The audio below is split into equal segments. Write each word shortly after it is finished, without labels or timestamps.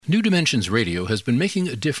New Dimensions Radio has been making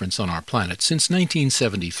a difference on our planet since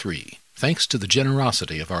 1973, thanks to the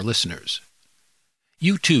generosity of our listeners.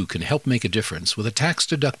 You too can help make a difference with a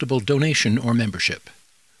tax-deductible donation or membership.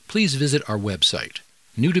 Please visit our website,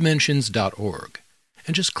 newdimensions.org,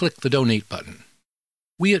 and just click the Donate button.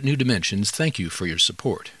 We at New Dimensions thank you for your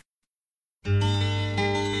support.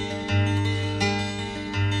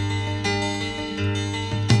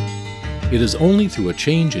 It is only through a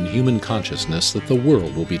change in human consciousness that the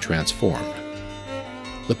world will be transformed.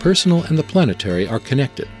 The personal and the planetary are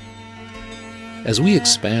connected. As we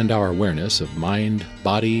expand our awareness of mind,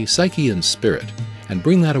 body, psyche, and spirit, and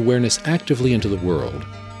bring that awareness actively into the world,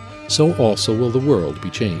 so also will the world be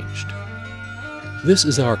changed. This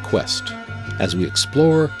is our quest as we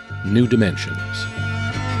explore new dimensions.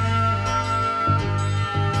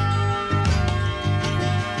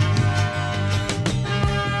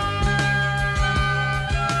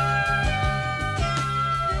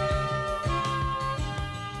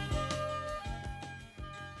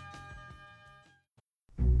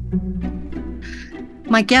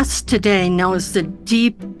 My guest today knows the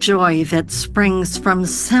deep joy that springs from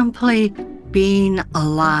simply being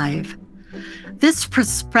alive. This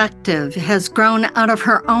perspective has grown out of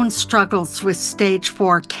her own struggles with stage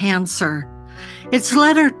 4 cancer. It's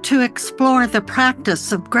led her to explore the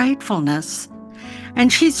practice of gratefulness.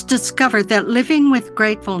 And she's discovered that living with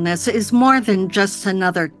gratefulness is more than just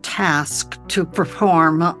another task to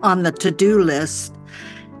perform on the to-do list.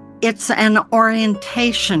 It's an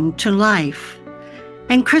orientation to life.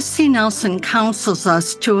 And Kristi Nelson counsels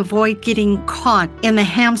us to avoid getting caught in the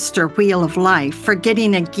hamster wheel of life,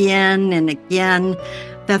 forgetting again and again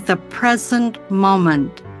that the present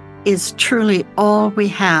moment is truly all we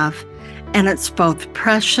have, and it's both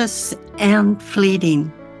precious and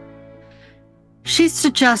fleeting. She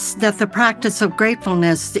suggests that the practice of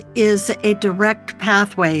gratefulness is a direct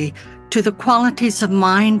pathway to the qualities of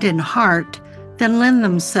mind and heart that lend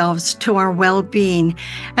themselves to our well-being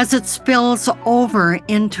as it spills over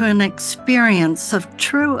into an experience of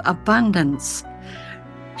true abundance.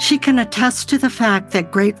 She can attest to the fact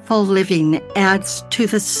that grateful living adds to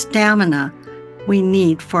the stamina we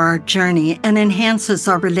need for our journey and enhances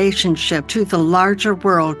our relationship to the larger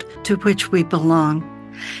world to which we belong.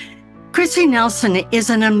 Kristi Nelson is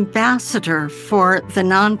an ambassador for the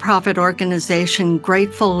nonprofit organization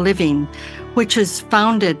Grateful Living, which is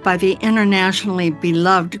founded by the internationally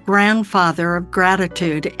beloved grandfather of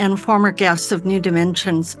gratitude and former guest of New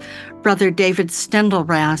Dimensions, Brother David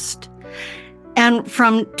Steindl-Rast. And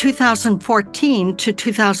from 2014 to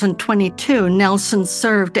 2022, Nelson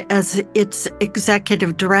served as its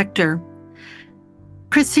executive director.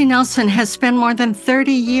 Kristi Nelson has spent more than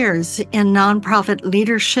 30 years in nonprofit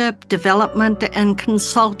leadership, development, and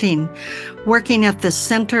consulting, working at the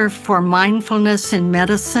Center for Mindfulness in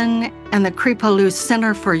Medicine and the Kripalu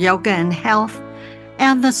Center for Yoga and Health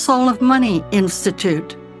and the Soul of Money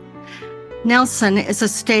Institute. Nelson is a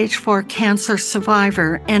stage 4 cancer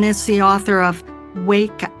survivor and is the author of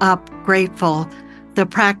Wake Up Grateful, the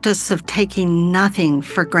practice of taking nothing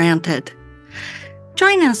for granted.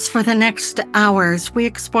 Join us for the next hours. We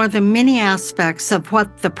explore the many aspects of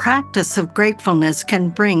what the practice of gratefulness can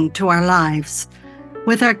bring to our lives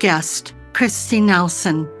with our guest, Kristi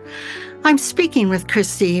Nelson. I'm speaking with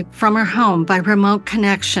Kristi from her home by remote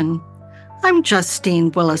connection. I'm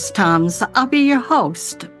Justine Willis-Toms. I'll be your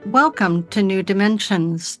host. Welcome to New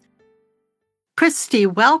Dimensions.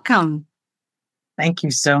 Kristi, welcome. Thank you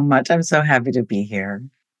so much. I'm so happy to be here.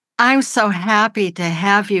 I'm so happy to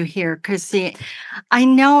have you here, Kristi. I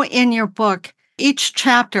know in your book, each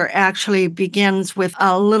chapter actually begins with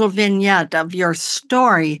a little vignette of your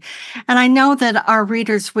story. And I know that our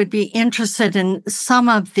readers would be interested in some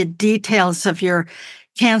of the details of your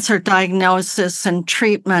cancer diagnosis and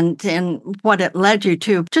treatment and what it led you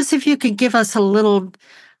to. Just if you could give us a little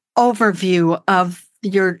overview of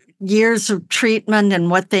your years of treatment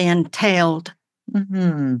and what they entailed.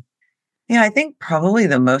 Mm-hmm. Yeah, I think probably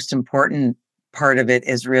the most important part of it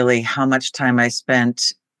is really how much time I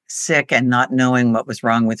spent sick and not knowing what was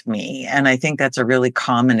wrong with me. And I think that's a really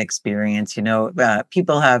common experience.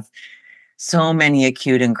 People have so many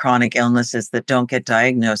acute and chronic illnesses that don't get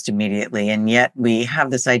diagnosed immediately. And yet we have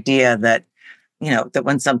this idea that, that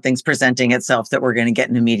when something's presenting itself, that we're going to get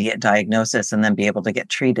an immediate diagnosis and then be able to get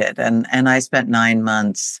treated. And I spent 9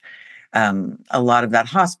 months a lot of that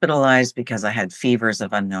hospitalized because I had fevers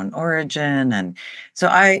of unknown origin. And so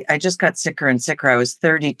I just got sicker and sicker. I was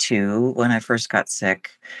 32 when I first got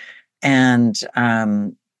sick. And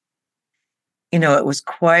it was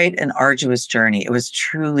quite an arduous journey. It was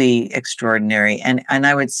truly extraordinary. And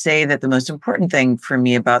I would say that the most important thing for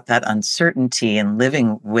me about that uncertainty and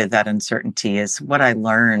living with that uncertainty is what I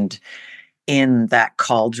learned in that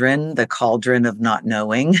cauldron, the cauldron of not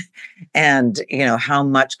knowing, and, how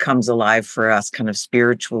much comes alive for us kind of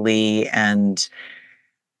spiritually and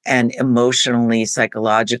emotionally,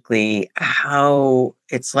 psychologically, how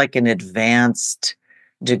it's like an advanced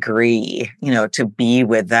degree, to be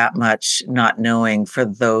with that much not knowing for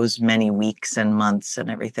those many weeks and months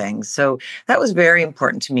and everything. So that was very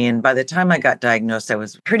important to me. And by the time I got diagnosed, I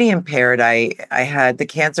was pretty impaired. I had the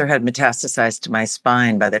cancer had metastasized to my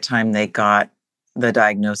spine by the time they got the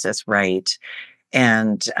diagnosis right.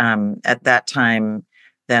 And at that time,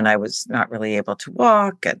 then I was not really able to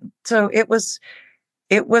walk. And so it was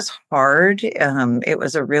hard. It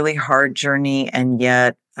was a really hard journey. And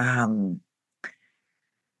yet,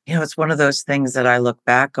 it's one of those things that I look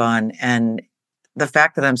back on, and the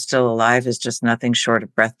fact that I'm still alive is just nothing short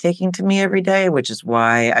of breathtaking to me every day, which is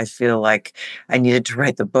why I feel like I needed to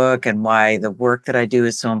write the book, and why the work that I do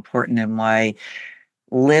is so important, and why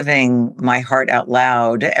living my heart out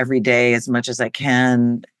loud every day as much as I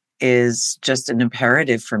can is just an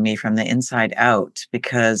imperative for me from the inside out,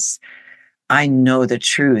 because I know the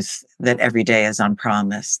truth that every day is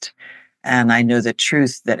unpromised. And I know the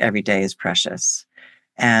truth that every day is precious.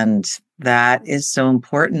 And that is so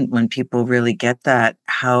important when people really get that,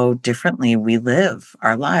 how differently we live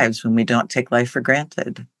our lives when we don't take life for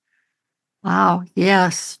granted. Wow.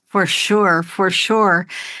 Yes, for sure. For sure.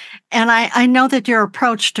 And I know that your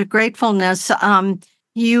approach to gratefulness,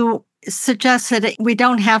 you suggested we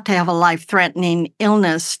don't have to have a life-threatening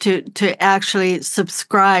illness to actually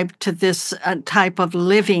subscribe to this type of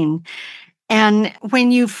living. And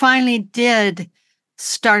when you finally did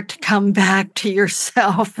start to come back to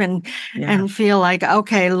yourself and feel like,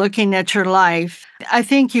 okay, looking at your life, I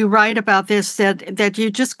think you write about this, that you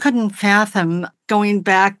just couldn't fathom going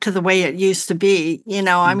back to the way it used to be.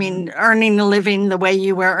 I mean, earning a living the way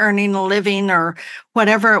you were earning a living, or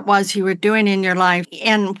whatever it was you were doing in your life.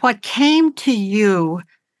 And what came to you,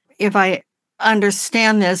 if I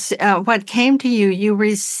understand this, what came to you, you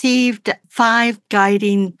received 5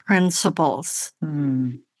 guiding principles.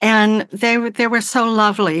 And they were so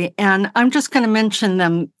lovely. And I'm just going to mention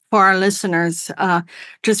them for our listeners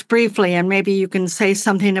just briefly, and maybe you can say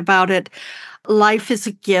something about it. Life is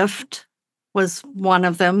a gift was one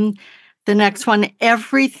of them. The next one,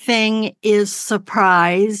 everything is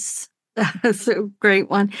surprise. That's a great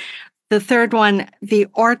one. The third one, the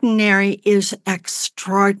ordinary is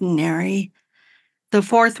extraordinary. The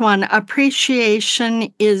fourth one,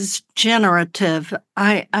 appreciation is generative.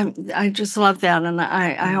 I just love that, and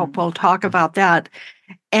I hope we'll talk about that.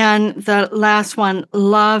 And the last one,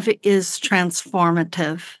 love is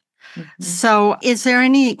transformative. So is there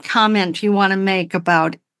any comment you want to make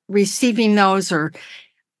about receiving those, or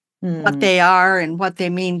what they are and what they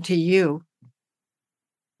mean to you?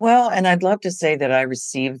 Well, and I'd love to say that I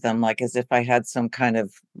received them like as if I had some kind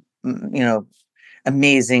of,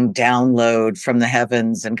 amazing download from the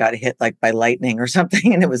heavens and got hit like by lightning or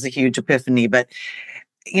something. And it was a huge epiphany. But,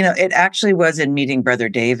 it actually was in meeting Brother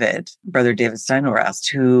David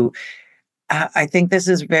Steindl-Rast, who I think this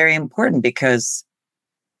is very important because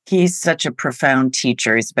he's such a profound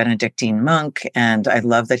teacher. He's a Benedictine monk, and I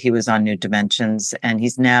love that he was on New Dimensions, and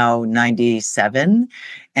he's now 97,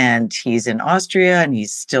 and he's in Austria, and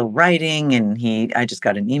he's still writing, and I just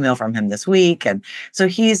got an email from him this week, and so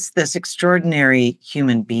he's this extraordinary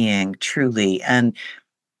human being, truly, and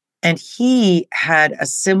he had a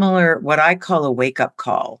similar, what I call a wake-up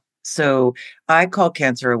call. So I call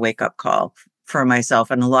cancer a wake-up call for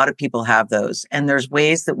myself, and a lot of people have those. And there's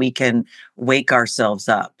ways that we can wake ourselves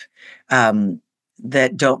up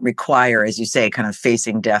that don't require, as you say, kind of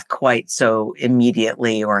facing death quite so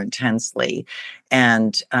immediately or intensely.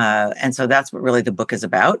 And so that's what really the book is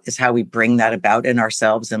about, is how we bring that about in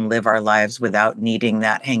ourselves and live our lives without needing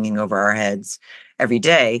that hanging over our heads every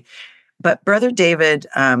day. But Brother David,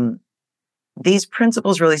 these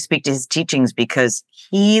principles really speak to his teachings because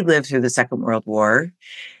he lived through the Second World War.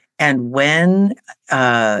 And when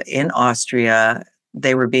in Austria,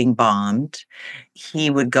 they were being bombed,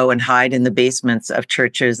 he would go and hide in the basements of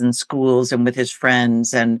churches and schools and with his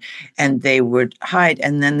friends, and they would hide.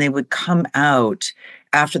 And then they would come out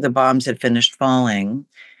after the bombs had finished falling.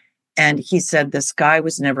 And he said the sky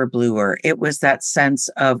was never bluer. It was that sense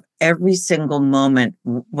of every single moment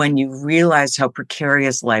when you realized how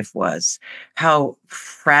precarious life was, how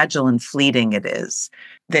fragile and fleeting it is,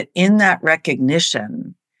 that in that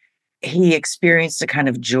recognition, he experienced a kind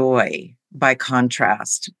of joy by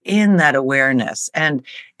contrast in that awareness. And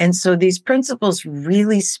so these principles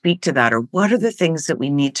really speak to that, or what are the things that we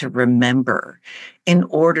need to remember in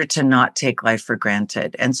order to not take life for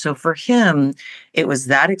granted. And so for him, it was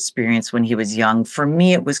that experience when he was young. For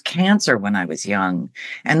me, it was cancer when I was young.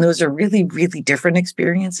 And those are really, really different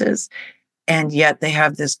experiences. And yet they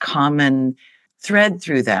have this common thread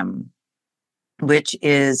through them, which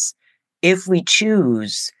is if we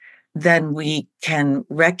choose, then we can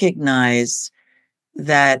recognize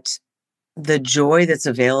that the joy that's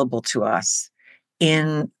available to us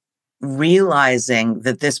in realizing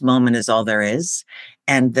that this moment is all there is,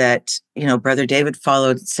 and that, Brother David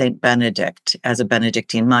followed Saint Benedict as a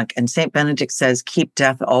Benedictine monk, and Saint Benedict says, keep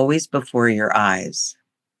death always before your eyes.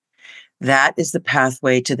 That is the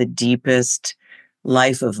pathway to the deepest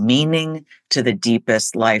life of meaning, to the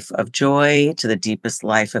deepest life of joy, to the deepest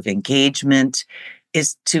life of engagement,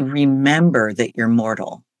 is to remember that you're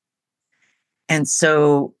mortal. And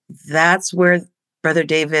so that's where Brother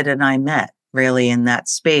David and I met, really, in that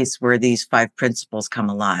space where these 5 principles come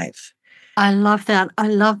alive. I love that. I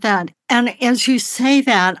love that. And as you say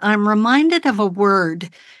that, I'm reminded of a word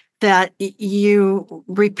that you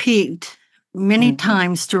repeat many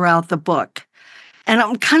times throughout the book. And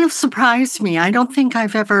it kind of surprised me. I don't think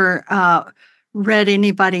I've ever read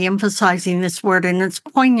anybody emphasizing this word, and it's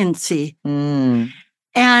poignancy. And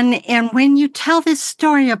when you tell this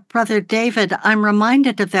story of Brother David, I'm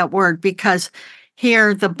reminded of that word, because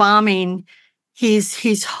here, the bombing,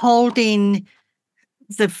 he's holding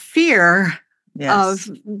the fear of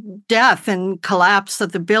death and collapse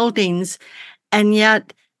of the buildings, and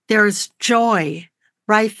yet there's joy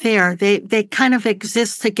right there. They kind of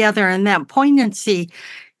exist together, and that poignancy,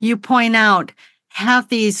 you point out, have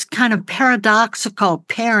these kind of paradoxical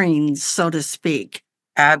pairings, so to speak.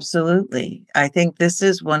 Absolutely. I think this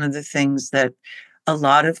is one of the things that a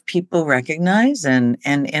lot of people recognize, and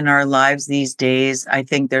in our lives these days, I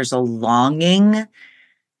think there's a longing.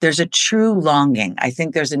 There's a true longing. I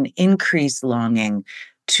think there's an increased longing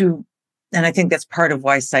to, and I think that's part of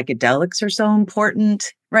why psychedelics are so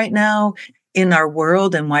important right now in our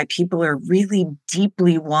world, and why people are really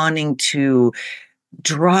deeply wanting to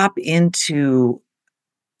drop into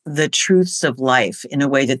the truths of life in a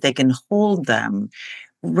way that they can hold them,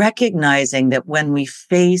 recognizing that when we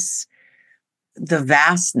face the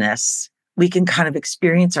vastness, we can kind of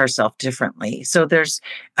experience ourselves differently. So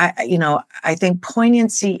I think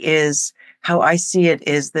poignancy is, how I see it,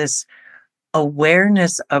 is this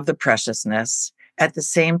awareness of the preciousness. At the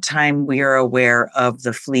same time, we are aware of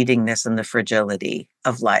the fleetingness and the fragility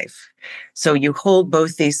of life. So you hold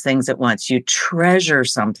both these things at once. You treasure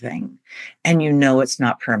something, and you know it's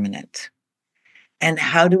not permanent. And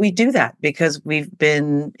how do we do that? Because we've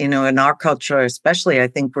been, in our culture especially, I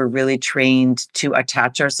think we're really trained to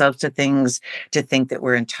attach ourselves to things, to think that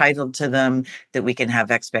we're entitled to them, that we can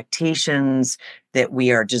have expectations, that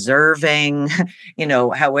we are deserving,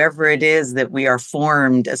 however it is that we are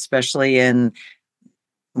formed, especially in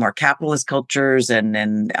more capitalist cultures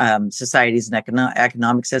and societies and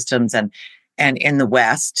economic systems. And in the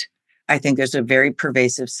West, I think there's a very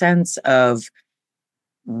pervasive sense of,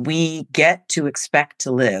 we get to expect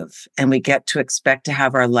to live, and we get to expect to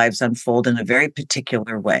have our lives unfold in a very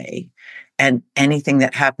particular way. And anything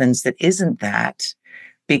that happens that isn't that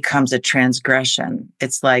becomes a transgression.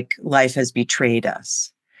 It's like life has betrayed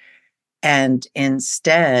us. And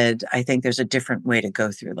instead, I think there's a different way to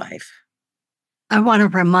go through life. I want to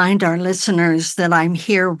remind our listeners that I'm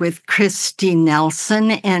here with Kristi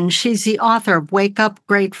Nelson, and she's the author of Wake Up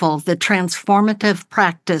Grateful, the transformative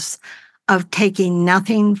practice of taking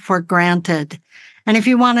nothing for granted. And if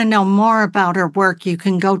you want to know more about her work, you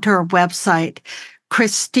can go to her website,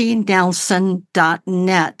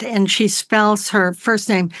 KristiNelson.net. And she spells her first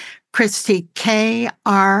name, Kristi, Kristi,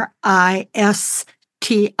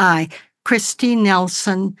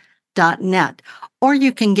 KristiNelson.net. Or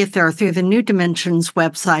you can get there through the New Dimensions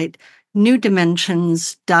website,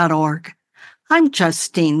 newdimensions.org. I'm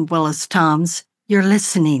Justine Willis-Toms. You're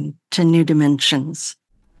listening to New Dimensions.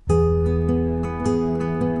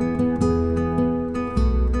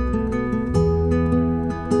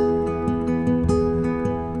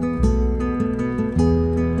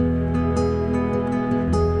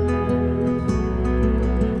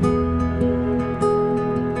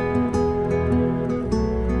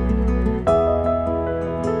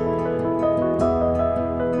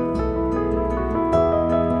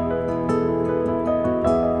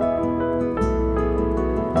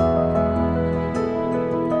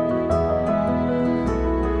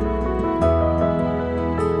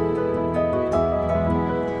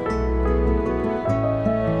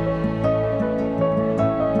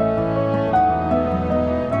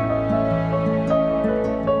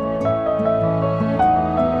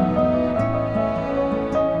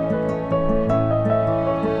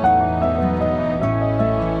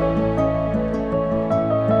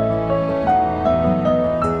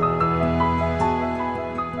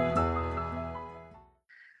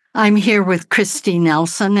 I'm here with Kristi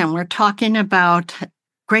Nelson, and we're talking about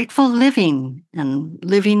grateful living and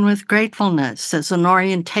living with gratefulness as an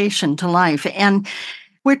orientation to life. And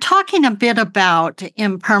we're talking a bit about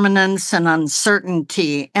impermanence and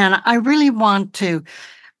uncertainty, and I really want to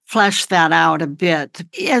flesh that out a bit.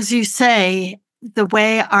 As you say, the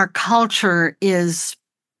way our culture is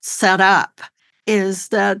set up is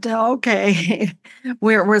that, okay,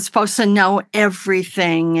 we're supposed to know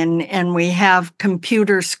everything, and we have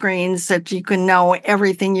computer screens that you can know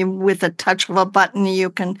everything. With a touch of a button, you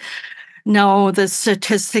can know the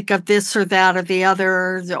statistic of this or that or the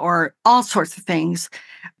other, or all sorts of things.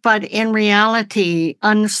 But in reality,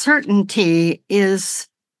 uncertainty is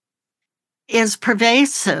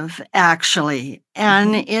pervasive, actually,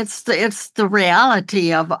 and it's the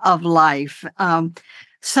reality of life.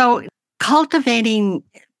 So cultivating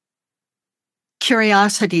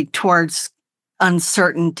curiosity towards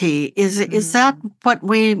uncertainty is that what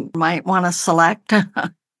we might want to select?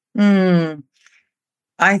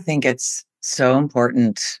 I think it's so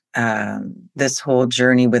important, this whole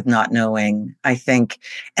journey with not knowing, I think.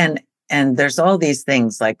 And there's all these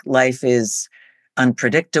things, like life is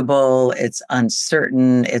unpredictable, it's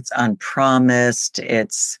uncertain, it's unpromised,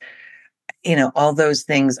 it's, all those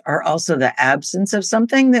things are also the absence of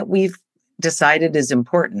something that we've decided is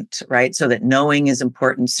important, right? So that knowing is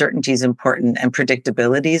important, certainty is important, and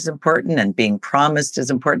predictability is important, and being promised is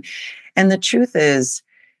important. And the truth is,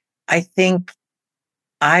 I think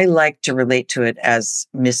I like to relate to it as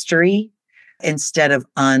mystery instead of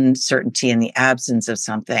uncertainty in the absence of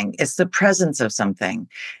something. It's the presence of something.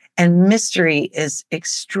 And mystery is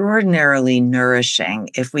extraordinarily nourishing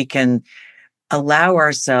if we can allow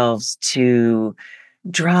ourselves to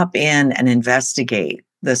drop in and investigate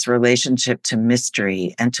this relationship to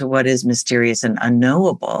mystery and to what is mysterious and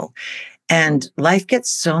unknowable. And life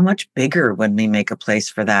gets so much bigger when we make a place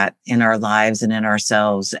for that in our lives and in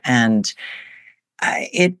ourselves. And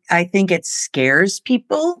I think it scares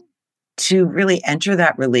people to really enter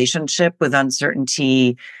that relationship with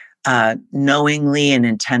uncertainty knowingly and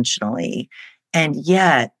intentionally. And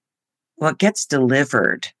yet, what gets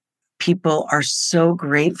delivered, people are so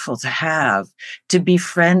grateful to have, to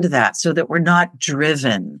befriend that, so that we're not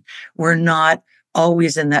driven. We're not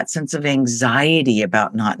always in that sense of anxiety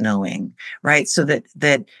about not knowing, right? So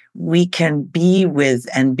that we can be with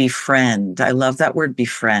and befriend. I love that word,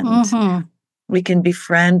 befriend. Mm-hmm. We can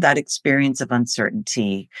befriend that experience of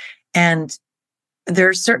uncertainty. And there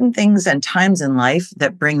are certain things and times in life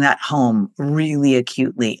that bring that home really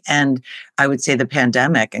acutely. And I would say the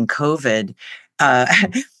pandemic and COVID,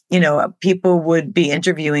 people would be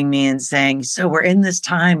interviewing me and saying, so we're in this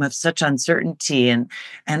time of such uncertainty. And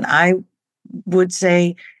I would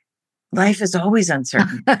say, life is always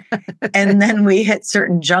uncertain. And then we hit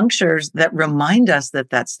certain junctures that remind us that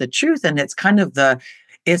that's the truth. And it's kind of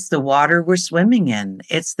it's the water we're swimming in.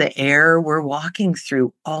 It's the air we're walking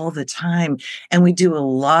through all the time. And we do a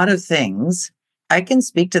lot of things. I can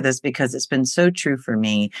speak to this because it's been so true for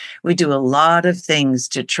me. We do a lot of things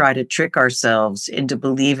to try to trick ourselves into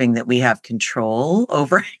believing that we have control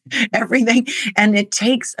over everything. And it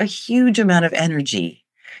takes a huge amount of energy.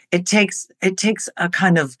 It takes a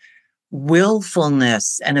kind of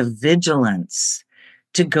willfulness and a vigilance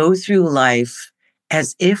to go through life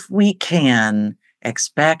as if we can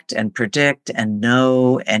expect and predict and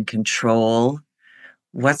know and control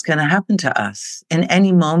what's going to happen to us in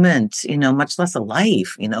any moment, much less a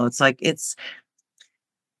life.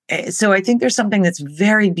 So I think there's something that's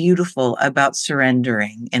very beautiful about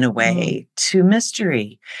surrendering in a way to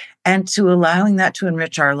mystery and to allowing that to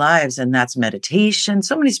enrich our lives. And that's meditation,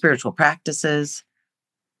 so many spiritual practices.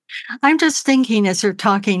 I'm just thinking as you're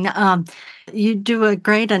talking, you do a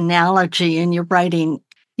great analogy in your writing.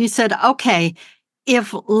 You said, okay,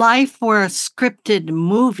 if life were a scripted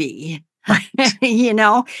movie,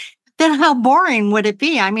 then how boring would it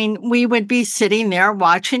be? I mean, we would be sitting there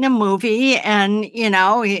watching a movie and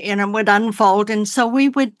it would unfold. And so we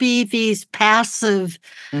would be these passive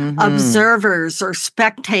observers or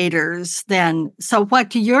spectators then. So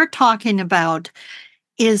what you're talking about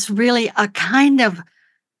is really a kind of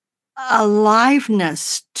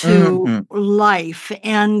aliveness to life,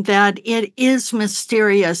 and that it is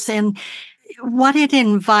mysterious. And what it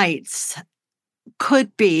invites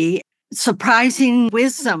could be surprising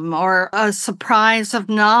wisdom, or a surprise of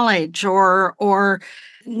knowledge, or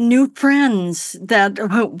new friends that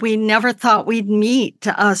we never thought we'd meet,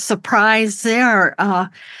 a surprise there.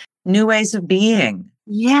 New ways of being.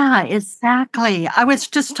 Yeah, exactly. I was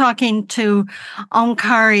just talking to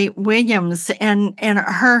Omkari Williams, and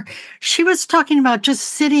she was talking about just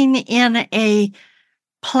sitting in a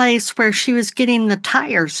place where she was getting the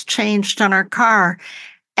tires changed on her car.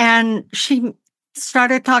 And she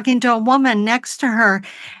started talking to a woman next to her.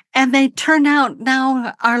 And they turned out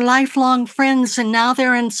now are lifelong friends. And now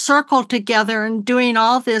they're in circle together and doing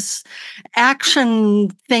all this action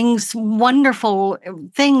things, wonderful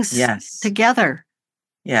things together.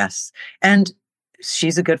 Yes. And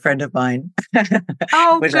she's a good friend of mine,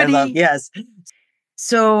 Oh, which goody. I love. Yes.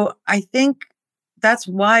 So I think that's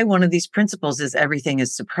why one of these principles is everything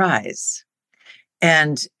is surprise.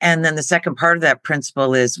 And then the second part of that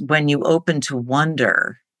principle is when you open to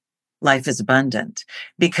wonder, life is abundant.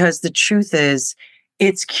 Because the truth is,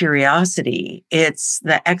 it's curiosity, it's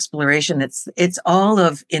the exploration, it's all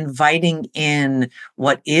of inviting in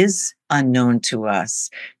what is unknown to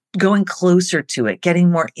us, going closer to it,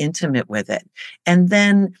 getting more intimate with it. And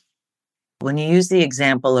then when you use the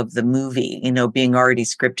example of the movie, being already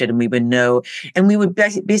scripted and we would know, and we would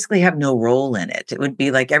basically have no role in it. It would be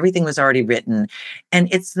like everything was already written.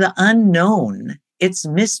 And it's the unknown, it's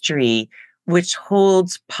mystery, which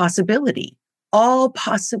holds possibility. All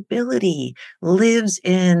possibility lives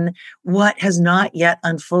in what has not yet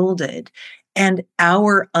unfolded and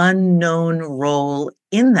our unknown role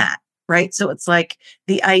in that, right? So it's like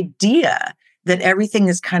the idea that everything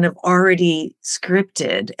is kind of already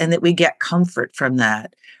scripted and that we get comfort from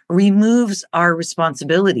that removes our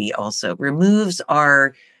responsibility also, removes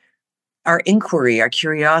our inquiry, our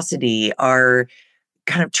curiosity, our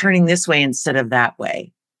kind of turning this way instead of that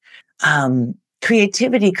way.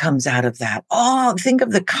 Creativity comes out of that. Oh, think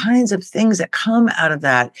of the kinds of things that come out of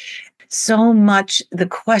that. So much the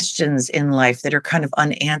questions in life that are kind of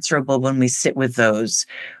unanswerable when we sit with those.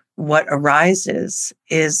 What arises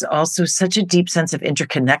is also such a deep sense of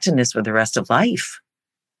interconnectedness with the rest of life.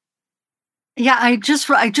 Yeah, I just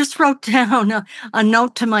wrote down a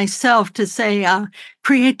note to myself to say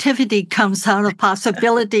creativity comes out of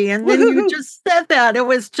possibility, and then you just said that. It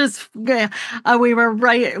was just we were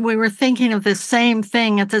right. We were thinking of the same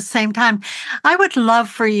thing at the same time. I would love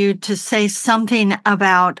for you to say something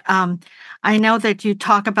about. I know that you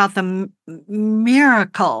talk about the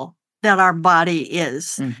miracle that our body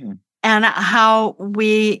is, and how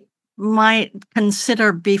we might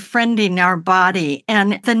consider befriending our body,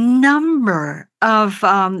 and the number of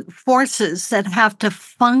forces that have to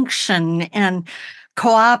function and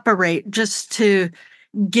cooperate just to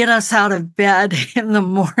get us out of bed in the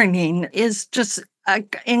morning is just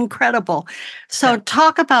incredible. So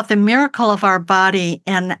talk about the miracle of our body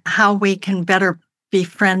and how we can better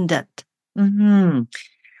befriend it. Well,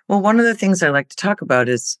 one of the things I like to talk about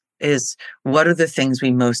is what are the things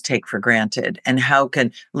we most take for granted, and how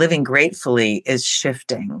can living gratefully is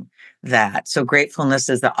shifting that. So gratefulness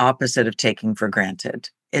is the opposite of taking for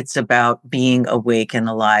granted. It's about being awake and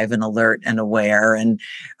alive and alert and aware and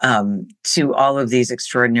to all of these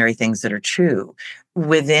extraordinary things that are true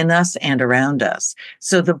within us and around us.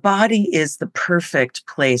 So the body is the perfect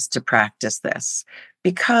place to practice this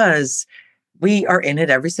because we are in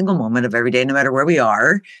it every single moment of every day, no matter where we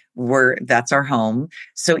are. That's our home.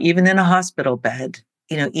 So even in a hospital bed,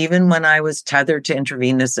 even when I was tethered to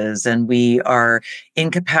intravenous's and we are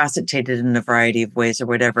incapacitated in a variety of ways or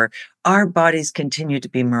whatever, our bodies continue to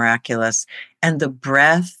be miraculous. And the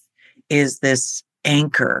breath is this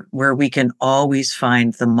anchor where we can always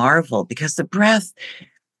find the marvel, because the breath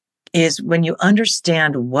is when you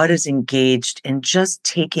understand what is engaged in just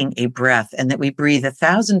taking a breath, and that we breathe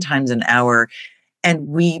 1,000 times an hour and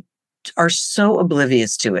we are so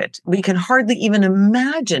oblivious to it. We can hardly even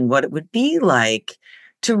imagine what it would be like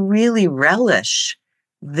to really relish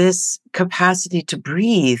this capacity to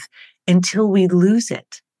breathe until we lose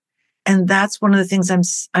it. And that's one of the things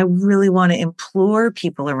I really want to implore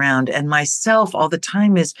people around, and myself all the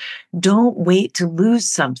time, is don't wait to lose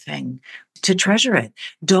something to treasure it.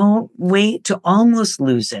 Don't wait to almost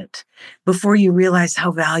lose it before you realize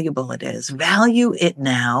how valuable it is. Value it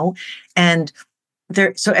now. And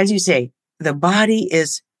so as you say, the body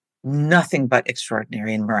is nothing but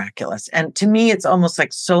extraordinary and miraculous. And to me, it's almost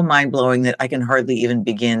like so mind-blowing that I can hardly even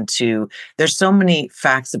begin to. There's so many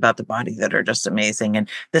facts about the body that are just amazing, and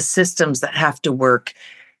the systems that have to work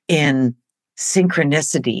in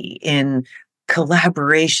synchronicity, in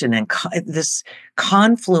collaboration, and this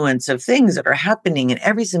confluence of things that are happening in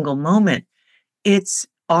every single moment. It's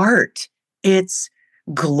art. It's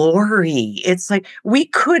glory. It's like we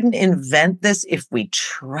couldn't invent this if we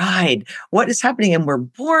tried. What is happening? And we're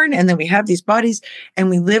born, and then we have these bodies, and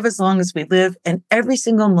we live as long as we live. And every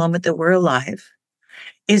single moment that we're alive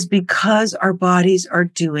is because our bodies are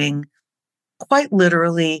doing quite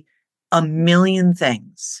literally a million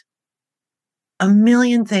things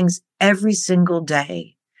every single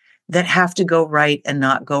day that have to go right and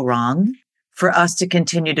not go wrong for us to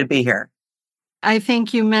continue to be here. I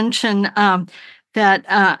think you mentioned that,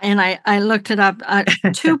 and I looked it up,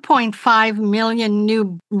 2.5 million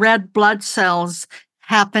new red blood cells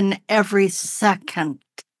happen every second.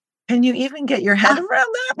 Can you even get your head around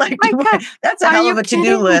that? Like, my God, that's a are hell you of a to-do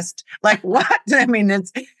kidding me? list. Like, what? I mean,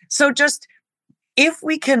 it's so just if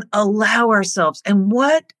we can allow ourselves, and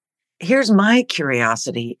here's my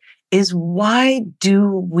curiosity, is why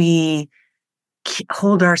do we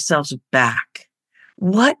hold ourselves back?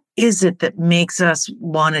 What is it that makes us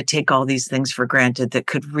want to take all these things for granted that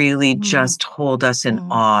could really just hold us in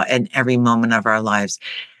awe in every moment of our lives?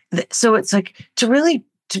 So it's like to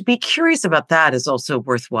be curious about that is also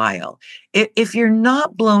worthwhile. If you're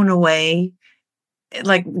not blown away,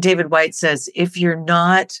 like David White says, if you're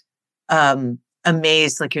not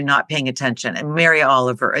amazed, like you're not paying attention, and Mary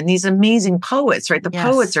Oliver and these amazing poets, right? The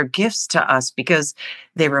poets are gifts to us because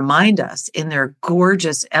they remind us in their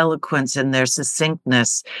gorgeous eloquence and their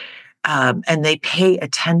succinctness, and they pay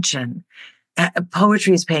attention.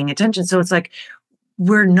 Poetry is paying attention. So it's like,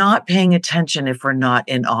 we're not paying attention if we're not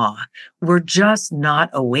in awe. We're just not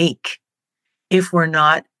awake if we're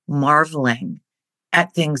not marveling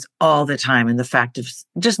at things all the time. And the fact of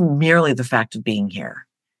just merely the fact of being here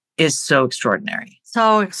is so extraordinary.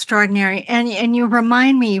 So extraordinary. And you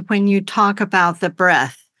remind me when you talk about the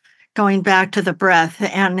breath, going back to the breath.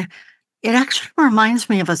 And it actually reminds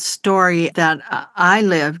me of a story that I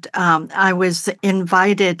lived. I was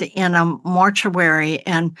invited in a mortuary,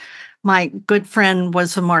 and my good friend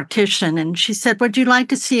was a mortician, and she said, "Would you like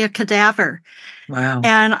to see a cadaver?" Wow.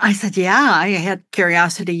 And I said, yeah, I had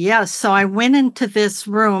curiosity. Yes. So I went into this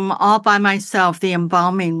room all by myself, the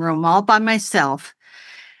embalming room, all by myself.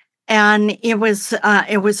 And it was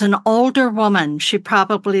an older woman. She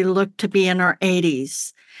probably looked to be in her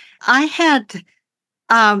 80s. I had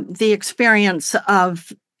the experience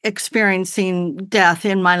of experiencing death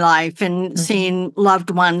in my life and seeing loved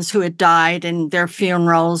ones who had died and their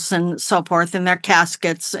funerals and so forth, and their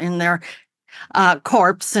caskets and their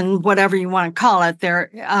corpse and whatever you want to call it,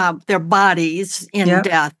 their bodies in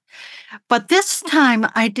death. But this time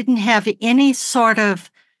I didn't have any sort of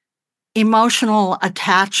emotional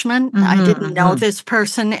attachment. I didn't know this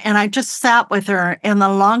person, and I just sat with her. And the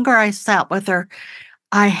longer I sat with her,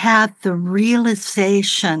 I had the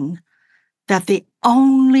realization that the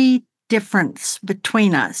only difference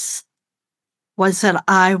between us was that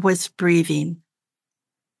I was breathing.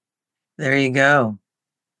 There you go.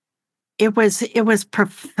 It was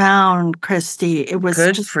profound, Kristi. It was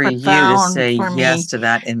good just for you to profound say for yes me. to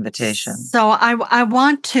that invitation. So I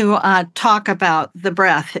want to talk about the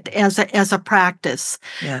breath as a practice.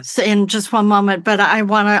 Yes. So in just one moment, but I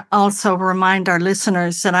want to also remind our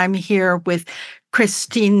listeners that I'm here with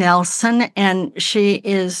Kristi Nelson, and she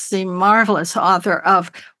is the marvelous author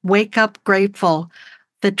of Wake Up Grateful,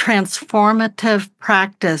 the transformative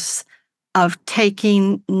practice of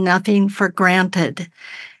taking nothing for granted.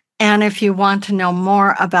 And if you want to know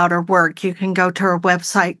more about her work, you can go to her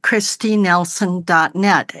website,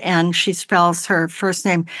 kristinelson.net. And she spells her first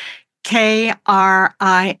name Kristi,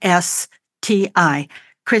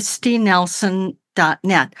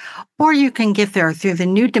 kristinelson.net. Or you can get there through the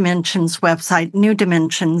New Dimensions website,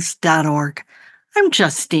 newdimensions.org. I'm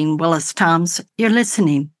Justine Willis-Toms. You're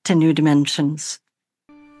listening to New Dimensions.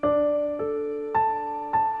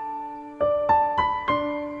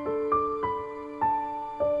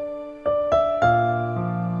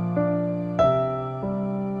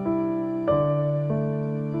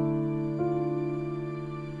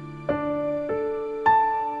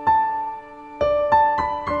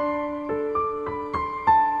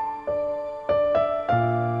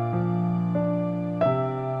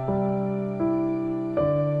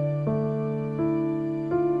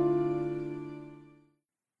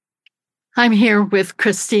 I'm here with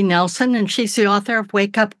Kristi Nelson, and she's the author of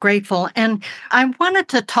Wake Up Grateful. And I wanted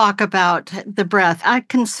to talk about the breath. I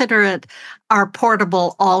consider it our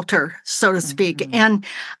portable altar, so to speak. And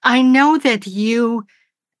I know that you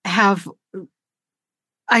have,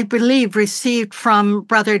 I believe, received from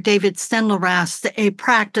Brother David Steindl-Rast a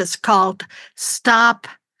practice called Stop,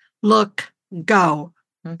 Look, Go.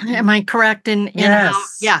 Am I correct in yes. how?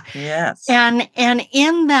 Yeah. Yes. And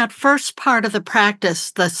in that first part of the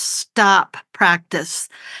practice, the stop practice,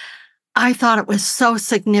 I thought it was so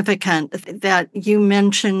significant that you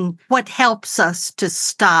mentioned what helps us to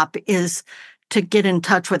stop is to get in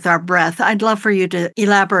touch with our breath. I'd love for you to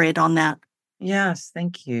elaborate on that. Yes,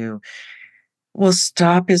 thank you. Well,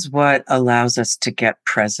 stop is what allows us to get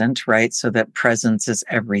present, right? So that presence is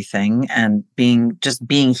everything, and being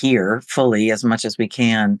here fully as much as we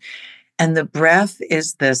can. And the breath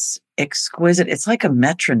is this exquisite, it's like a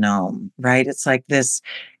metronome, right? It's like this,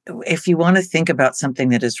 if you want to think about something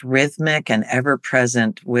that is rhythmic and ever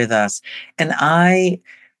present with us. And I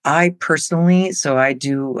personally, so I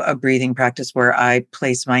do a breathing practice where I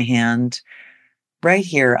place my hand right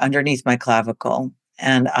here underneath my clavicle.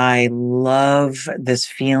 And I love this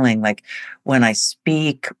feeling, like when I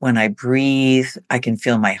speak, when I breathe, I can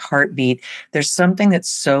feel my heartbeat. There's something that's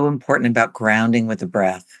so important about grounding with the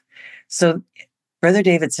breath. So Brother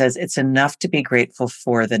David says it's enough to be grateful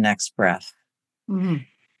for the next breath. Mm-hmm.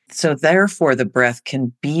 So therefore, the breath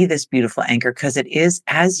can be this beautiful anchor because it is,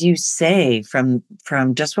 as you say, from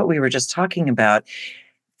just what we were just talking about,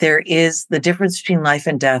 there is the difference between life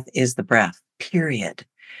and death is the breath, period.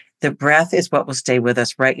 The breath is what will stay with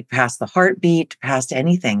us right past the heartbeat, past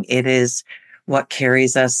anything. It is what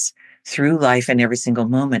carries us through life in every single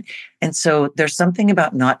moment. And so there's something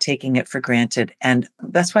about not taking it for granted. And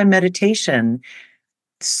that's why meditation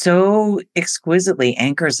so exquisitely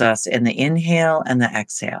anchors us in the inhale and the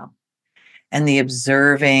exhale, and the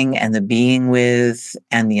observing and the being with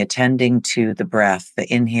and the attending to the breath,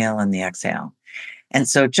 the inhale and the exhale. And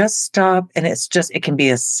so just stop. And it can be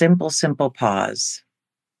a simple pause.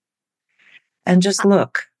 And just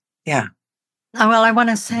look. Yeah. Well, I want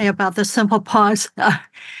to say about the simple pause.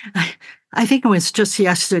 I think it was just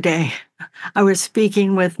yesterday. I was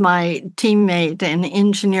speaking with my teammate and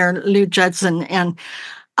engineer, Lou Judson, and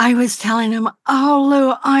I was telling him, "Oh,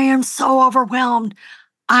 Lou, I am so overwhelmed.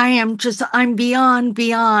 I'm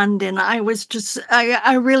beyond." And I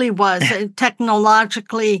really was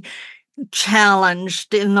technologically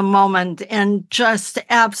challenged in the moment and just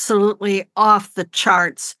absolutely off the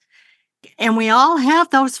charts. And we all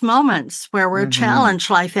have those moments where we're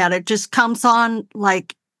challenged like that. It just comes on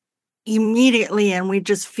like immediately, and we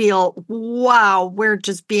just feel, wow, we're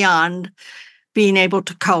just beyond being able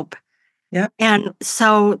to cope. Yeah. And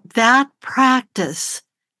so that practice,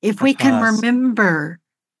 if we can remember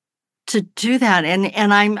to do that,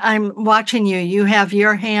 and I'm watching you. You have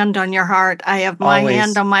your hand on your heart. I have my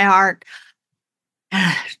hand on my heart.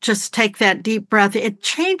 Just take that deep breath. It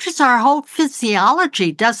changes our whole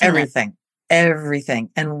physiology, doesn't it? Everything.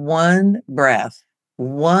 And one breath,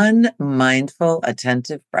 one mindful,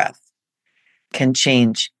 attentive breath can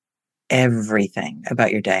change everything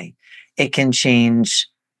about your day. It can change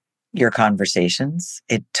your conversations.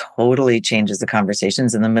 It totally changes the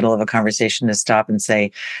conversations. In the middle of a conversation, to stop and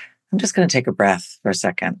say, I'm just going to take a breath for a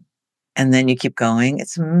second. And then you keep going.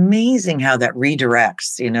 It's amazing how that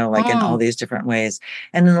redirects, in all these different ways.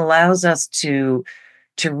 And it allows us to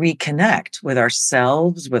reconnect with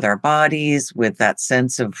ourselves, with our bodies, with that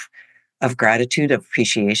sense of gratitude, of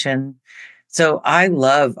appreciation. So I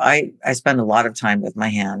spend a lot of time with my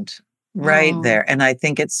hand right there. And I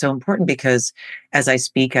think it's so important because as I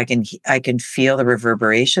speak, I can feel the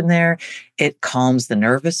reverberation there. It calms the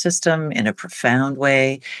nervous system in a profound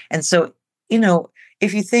way. And so,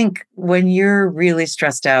 if you think when you're really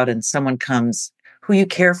stressed out and someone comes who you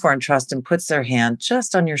care for and trust and puts their hand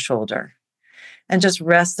just on your shoulder and just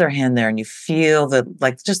rests their hand there, and you feel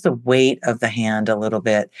just the weight of the hand a little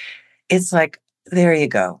bit, it's like, there you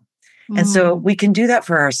go. And so we can do that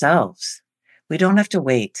for ourselves. We don't have to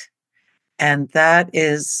wait. And that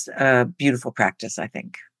is a beautiful practice, I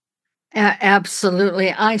think.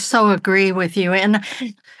 Absolutely. I so agree with you. And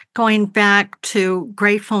going back to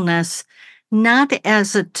gratefulness, not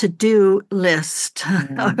as a to-do list,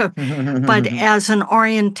 but as an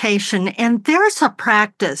orientation. And there's a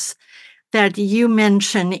practice that you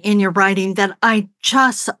mention in your writing that I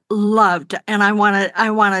just loved, and I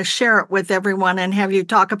want to share it with everyone and have you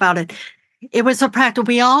talk about it. It was a practice.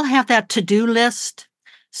 We all have that to-do list.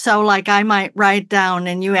 So like I might write down,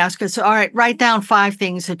 and you ask us, all right, write down 5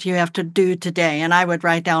 things that you have to do today. And I would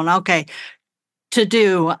write down, okay, to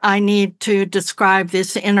do, I need to describe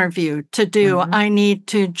this interview. To do, I need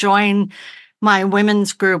to join my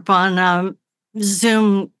women's group on a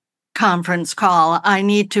Zoom conference call. I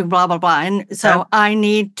need to blah, blah, blah. And so I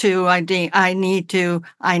need to. And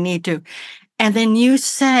then you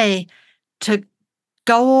say to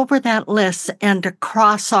go over that list and to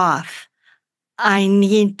cross off, I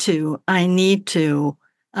need to, and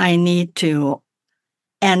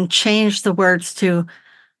change the words to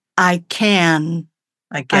I can.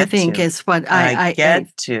 I think is what I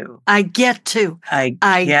get to. I get to.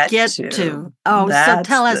 Oh, so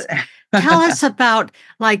tell us about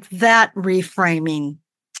like that reframing.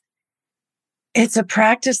 It's a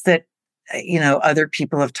practice that, other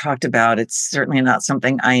people have talked about. It's certainly not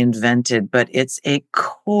something I invented, but it's a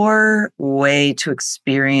core way to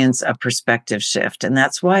experience a perspective shift. And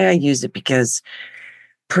that's why I use it, because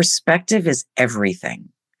perspective is everything.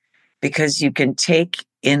 because you can take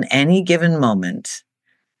in any given moment,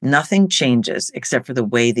 nothing changes except for the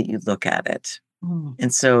way that you look at it.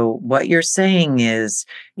 And so what you're saying is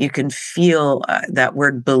you can feel that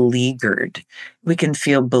word beleaguered. We can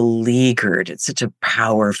feel beleaguered. It's such a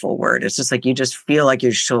powerful word. It's just like you just feel like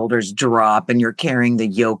your shoulders drop and you're carrying the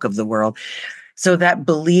yoke of the world. So that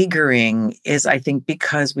beleaguering is, I think,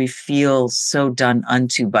 because we feel so done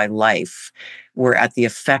unto by life. We're at the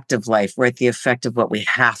effect of life. We're at the effect of what we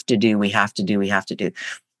have to do. We have to do. We have to do.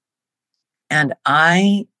 And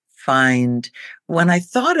I find when I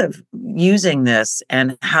thought of using this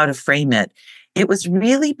and how to frame it, it was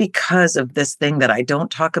really because of this thing that I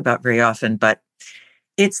don't talk about very often, but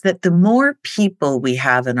it's that the more people we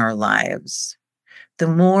have in our lives, the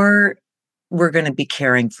more we're going to be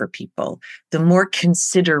caring for people, the more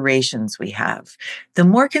considerations we have. The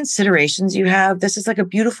more considerations you have, this is like a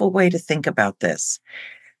beautiful way to think about this.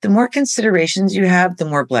 The more considerations you have, the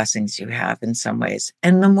more blessings you have in some ways,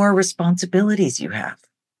 and the more responsibilities you have.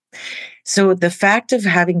 So the fact of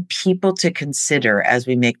having people to consider as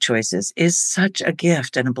we make choices is such a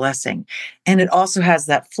gift and a blessing. And it also has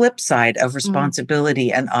that flip side of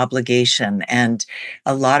responsibility and obligation and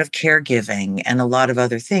a lot of caregiving and a lot of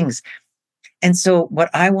other things. And so what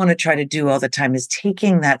I want to try to do all the time is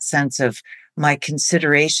taking that sense of my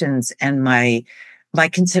considerations and my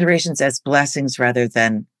considerations as blessings rather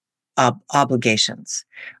than obligations.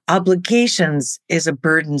 Obligations is a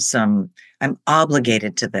burdensome, I'm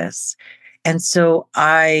obligated to this. And so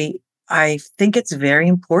I think it's very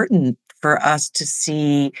important for us to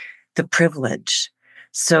see the privilege.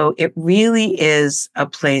 So it really is a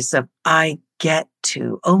place of, I get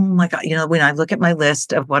to, oh my God, when I look at my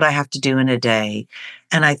list of what I have to do in a day,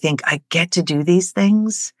 and I think I get to do these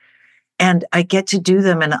things, and I get to do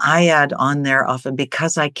them, and I add on there often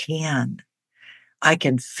because I can. I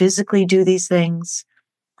can physically do these things.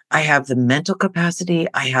 I have the mental capacity.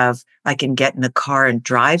 I can get in a car and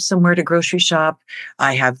drive somewhere to grocery shop.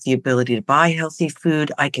 I have the ability to buy healthy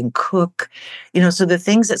food. I can cook, so the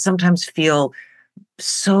things that sometimes feel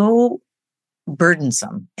so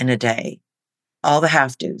burdensome in a day, all the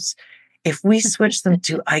have-tos, if we switch them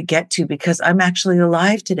to, I get to, because I'm actually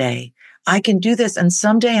alive today. I can do this. And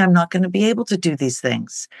someday I'm not going to be able to do these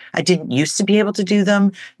things. I didn't used to be able to do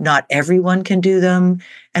them. Not everyone can do them.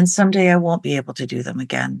 And someday I won't be able to do them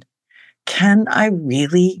again. Can I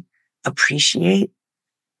really appreciate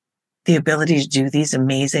the ability to do these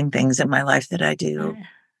amazing things in my life that I do?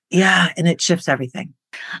 Yeah. And it shifts everything.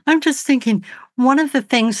 I'm just thinking, one of the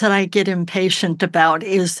things that I get impatient about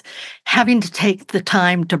is having to take the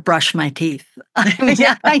time to brush my teeth.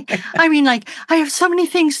 I mean, I have so many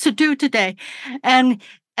things to do today. And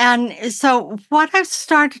so what I've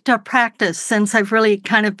started to practice since I've really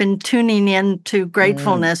kind of been tuning into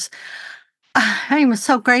gratefulness, I'm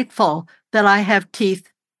so grateful that I have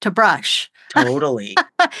teeth to brush. Totally.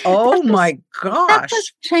 Oh my gosh. That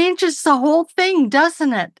just changes the whole thing,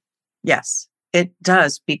 doesn't it? Yes. It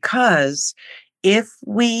does, because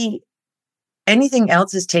anything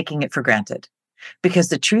else is taking it for granted, because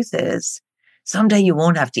the truth is someday you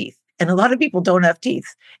won't have teeth, and a lot of people don't have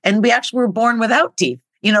teeth, and we actually were born without teeth,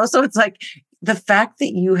 so it's like the fact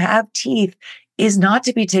that you have teeth is not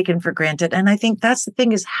to be taken for granted. And I think that's the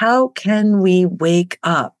thing, is how can we wake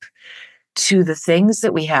up to the things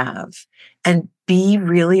that we have and be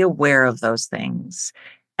really aware of those things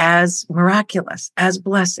as miraculous, as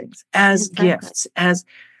blessings, as gifts,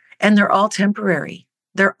 and they're all temporary.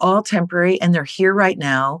 They're all temporary, and they're here right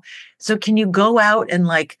now. So can you go out and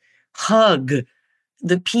hug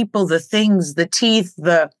the people, the things, the teeth,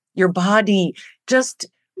 your body, just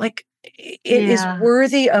it is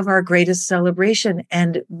worthy of our greatest celebration,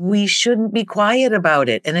 and we shouldn't be quiet about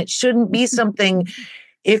it. And it shouldn't be something,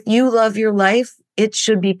 if you love your life, it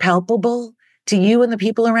should be palpable to you and the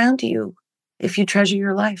people around you, if you treasure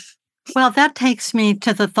your life. Well, that takes me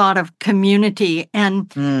to the thought of community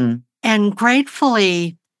and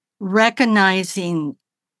gratefully recognizing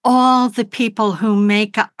all the people who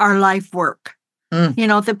make our life work.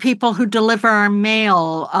 The people who deliver our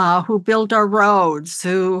mail, who build our roads,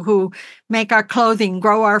 who make our clothing,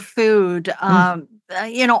 grow our food,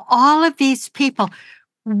 all of these people.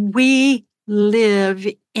 We live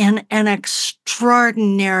in an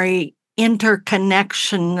extraordinary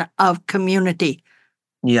interconnection of community.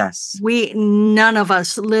 Yes. None of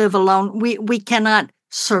us live alone. We cannot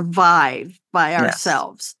survive by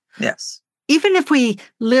ourselves. Yes. Even if we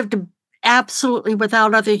lived absolutely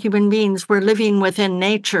without other human beings, we're living within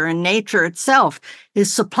nature, and nature itself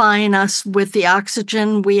is supplying us with the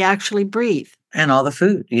oxygen we actually breathe. And all the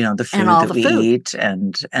food, the And food all that the we food. eat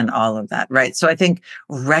and all of that, right? So I think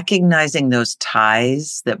recognizing those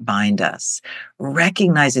ties that bind us,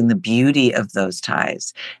 recognizing the beauty of those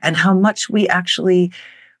ties and how much we actually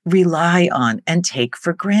rely on and take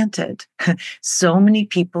for granted. So many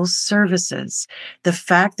people's services. The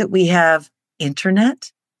fact that we have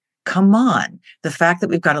internet, come on. The fact that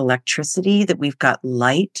we've got electricity, that we've got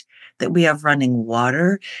light, that we have running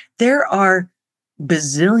water. There are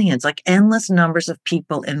bazillions, like endless numbers of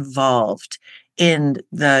people involved in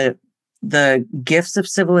the gifts of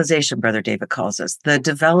civilization, Brother David calls us, the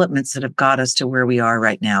developments that have got us to where we are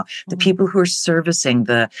right now, the people who are servicing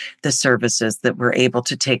the services that we're able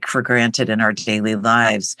to take for granted in our daily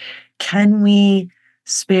lives. Can we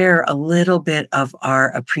spare a little bit of our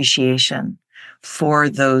appreciation for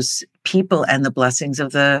those people and the blessings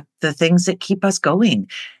of the things that keep us going?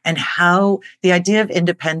 And how the idea of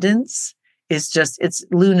independence is just, it's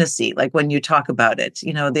lunacy. Like when you talk about it,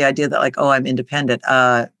 the idea that like, oh, I'm independent.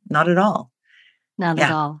 Not at all. Not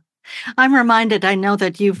at all. I'm reminded, I know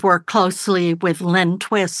that you've worked closely with Lynn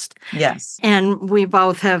Twist. Yes. And we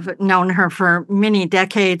both have known her for many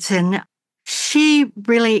decades. And she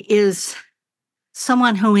really is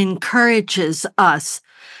someone who encourages us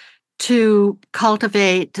to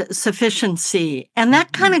cultivate sufficiency. And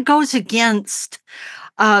that kind of goes against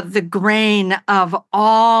the grain of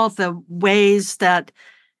all the ways that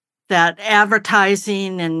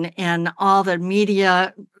advertising and all the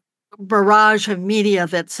media, barrage of media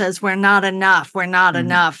that says we're not enough,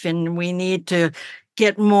 and we need to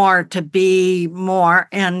get more to be more.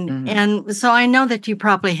 And so I know that you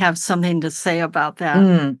probably have something to say about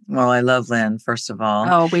that. Well, I love Lynn, first of all.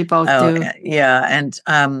 Oh, we both do. Yeah.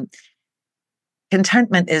 And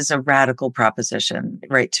contentment is a radical proposition,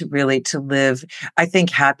 right? To live. I think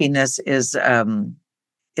happiness is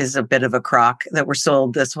a bit of a crock that we're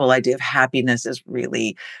sold. This whole idea of happiness is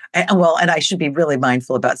really, and I should be really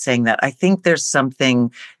mindful about saying that. I think there's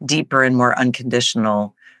something deeper and more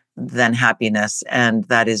unconditional than happiness, and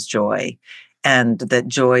that is joy. And that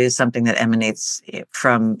joy is something that emanates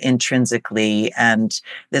from intrinsically, and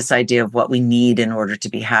this idea of what we need in order to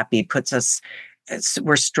be happy puts us,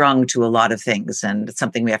 we're strung to a lot of things, and it's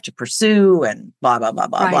something we have to pursue and blah, blah, blah,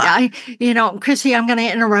 blah, blah. Kristi, I'm going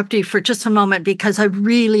to interrupt you for just a moment because I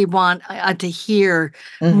really want to hear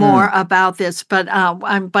more about this, but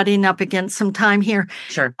I'm butting up against some time here.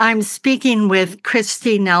 Sure. I'm speaking with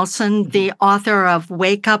Kristi Nelson, the author of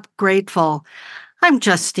Wake Up Grateful. I'm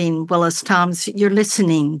Justine Willis-Toms. You're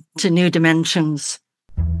listening to New Dimensions.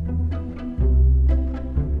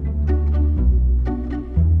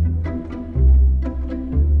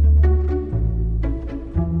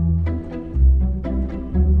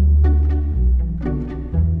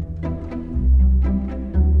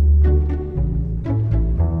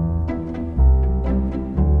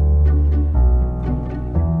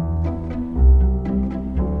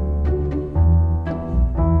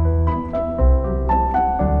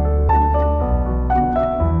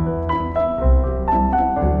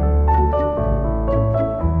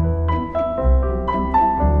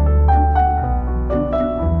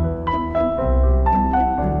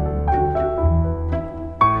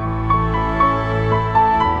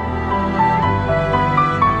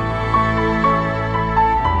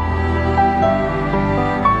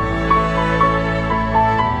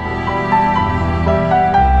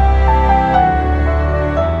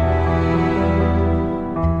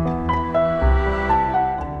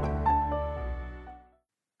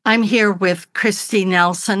 I'm here with Kristi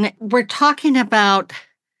Nelson. We're talking about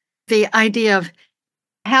the idea of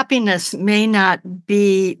happiness may not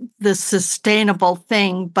be the sustainable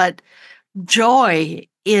thing, but joy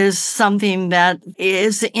is something that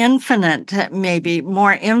is infinite, maybe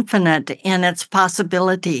more infinite in its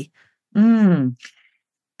possibility. And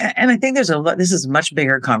I think this is a much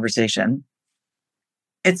bigger conversation.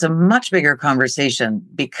 It's a much bigger conversation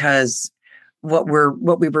because what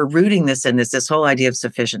we were rooting this in is this whole idea of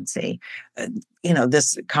sufficiency,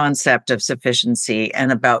 this concept of sufficiency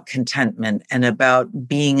and about contentment and about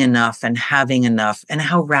being enough and having enough and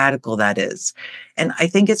how radical that is. And I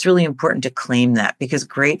think it's really important to claim that because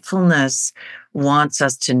gratefulness wants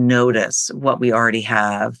us to notice what we already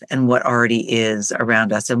have and what already is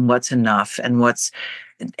around us and what's enough and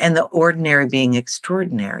the ordinary being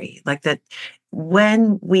extraordinary. Like that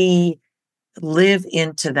when we live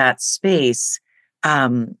into that space,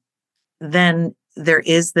 then there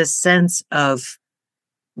is this sense of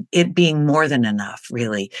it being more than enough,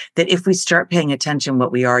 really, that if we start paying attention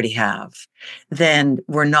what we already have, then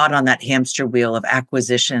we're not on that hamster wheel of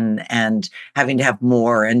acquisition and having to have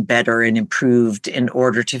more and better and improved in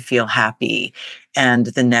order to feel happy and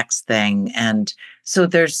the next thing. And so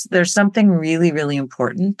there's something really, really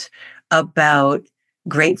important about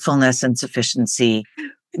gratefulness and sufficiency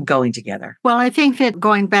going together. Well, I think that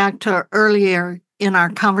going back to earlier in our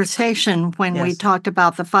conversation when we talked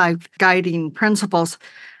about the 5 guiding principles,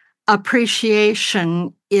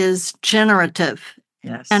 appreciation is generative.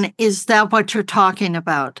 Yes. And is that what you're talking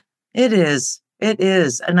about? It is. It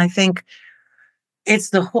is. And I think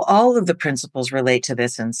it's all of the principles relate to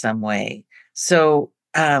this in some way. So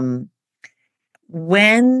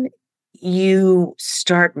when you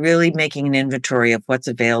start really making an inventory of what's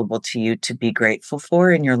available to you to be grateful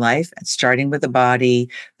for in your life, and starting with the body,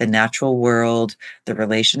 the natural world, the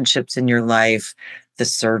relationships in your life, the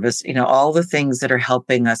service, all the things that are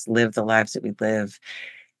helping us live the lives that we live.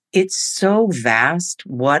 It's so vast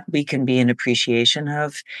what we can be in appreciation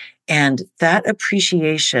of. And that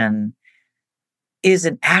appreciation is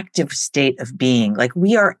an active state of being. Like,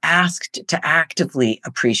 we are asked to actively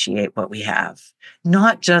appreciate what we have,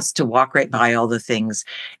 not just to walk right by all the things.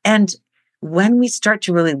 And when we start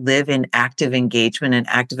to really live in active engagement and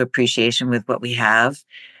active appreciation with what we have,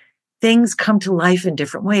 things come to life in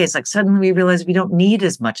different ways. Like, suddenly we realize we don't need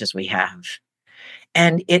as much as we have.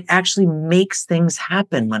 And it actually makes things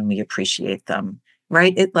happen when we appreciate them,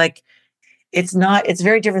 right? It's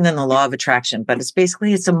very different than the law of attraction, but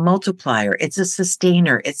it's a multiplier. It's a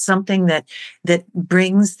sustainer. It's something that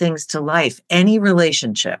brings things to life. Any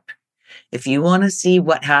relationship, if you want to see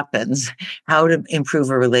what happens, how to improve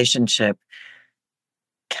a relationship,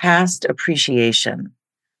 cast appreciation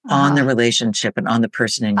on the relationship and on the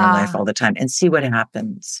person in your life all the time and see what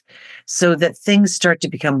happens so that things start to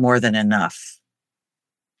become more than enough.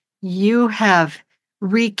 You have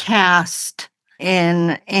recast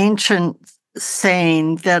an ancient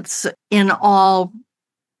saying that's in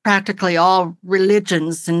practically all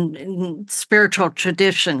religions and spiritual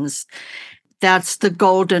traditions. That's the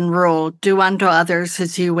golden rule: do unto others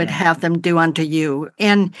as you would have them do unto you.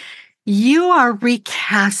 And you are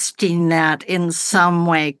recasting that in some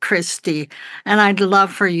way, Kristi. And I'd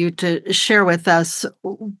love for you to share with us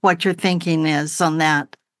what your thinking is on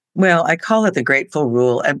that. Well, I call it the grateful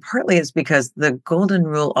rule. And partly it's because the golden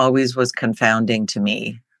rule always was confounding to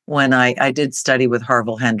me. When I did study with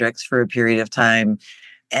Harville Hendricks for a period of time,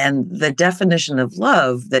 and the definition of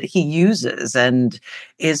love that he uses and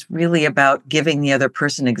is really about giving the other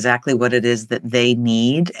person exactly what it is that they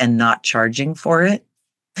need and not charging for it.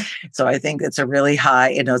 So I think it's a really high,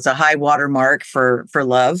 it's a high watermark for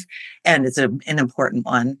love, and it's an important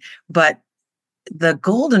one. But the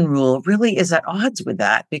golden rule really is at odds with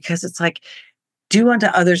that, because it's like, do unto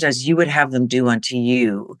others as you would have them do unto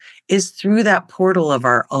you, is through that portal of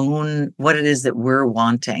our own, what it is that we're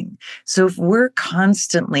wanting. So if we're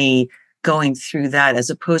constantly going through that, as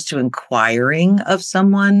opposed to inquiring of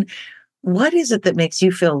someone, what is it that makes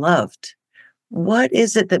you feel loved? What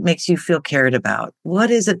is it that makes you feel cared about?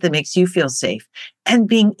 What is it that makes you feel safe? And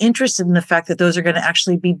being interested in the fact that those are going to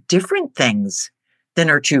actually be different things than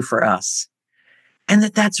are true for us. And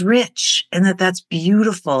that's rich, and that's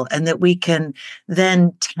beautiful, and that we can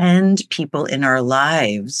then tend people in our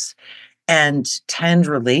lives and tend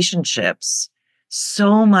relationships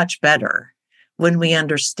so much better when we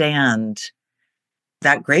understand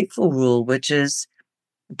that grateful rule, which is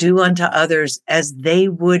do unto others as they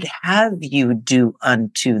would have you do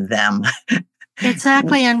unto them.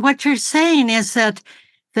 Exactly. And what you're saying is that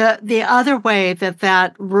the other way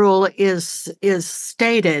that rule is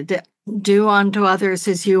stated, do unto others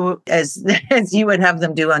as you would have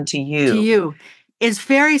them do unto you. To you, is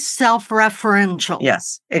very self-referential.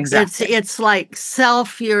 Yes, exactly. It's like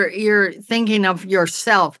self. You're thinking of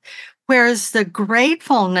yourself, whereas the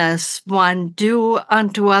gratefulness one, do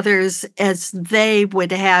unto others as they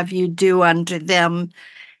would have you do unto them,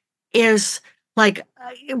 is like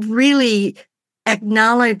really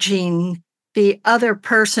acknowledging the other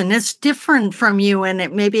person. It's different from you, and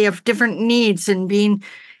it maybe have different needs, and being.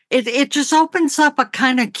 It just opens up a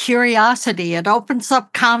kind of curiosity. It opens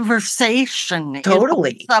up conversation. Totally.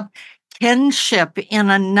 It opens up kinship in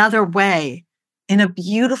another way. In a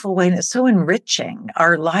beautiful way. And it's so enriching.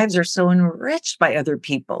 Our lives are so enriched by other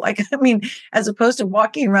people. As opposed to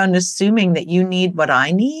walking around assuming that you need what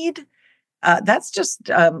I need, that's just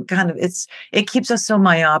it keeps us so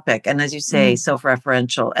myopic. And as you say,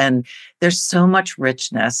 self-referential. And there's so much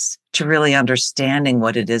richness to really understanding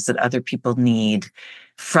what it is that other people need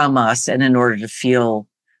from us, and in order to feel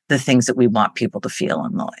the things that we want people to feel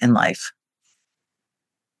in life.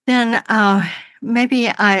 Then maybe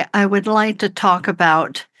I would like to talk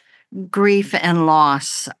about grief and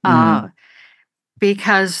loss,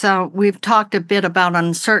 because we've talked a bit about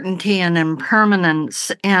uncertainty and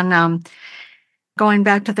impermanence. And going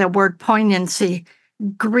back to that word poignancy,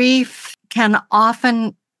 grief can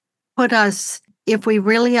often put us, if we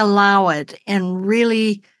really allow it and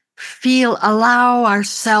really allow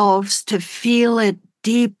ourselves to feel it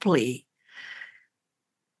deeply,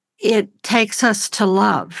 it takes us to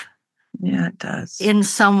love. Yeah, it does. In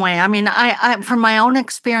some way. I mean, I from my own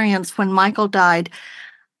experience, when Michael died,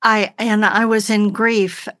 I was in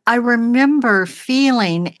grief. I remember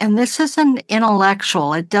feeling, and this isn't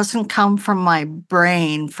intellectual, it doesn't come from my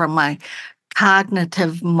brain, from my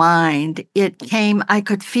cognitive mind. I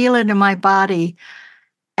could feel it in my body.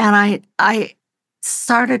 And I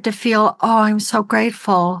started to feel, I'm so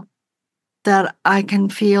grateful that I can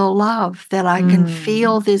feel love, that I can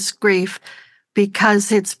feel this grief,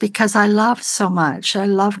 because I love so much. I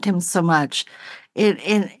loved him so much.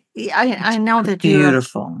 I know that you have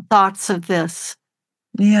thoughts of this.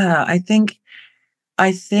 Yeah, I think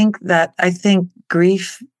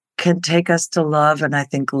grief can take us to love, and I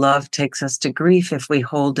think love takes us to grief if we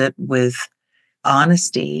hold it with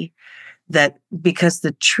honesty. That because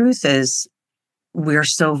the truth is, we're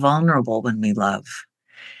so vulnerable when we love.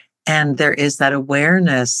 And there is that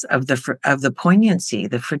awareness of the poignancy,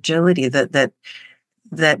 the fragility, that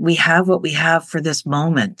we have what we have for this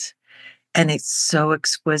moment. And it's so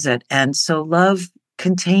exquisite. And so love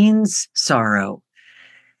contains sorrow,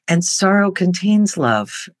 and sorrow contains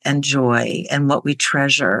love and joy and what we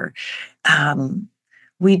treasure.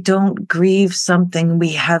 We don't grieve something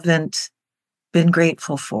we haven't been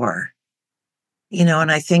grateful for.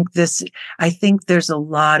 And I think there's a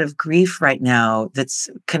lot of grief right now that's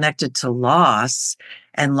connected to loss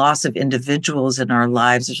and loss of individuals in our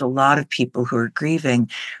lives. There's a lot of people who are grieving,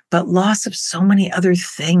 but loss of so many other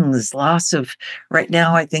things. Right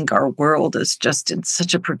now, I think our world is just in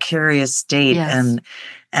such a precarious state. Yes.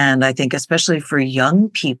 And I think especially for young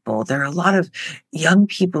people, there are a lot of young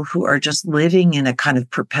people who are just living in a kind of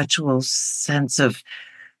perpetual sense of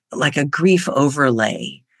like a grief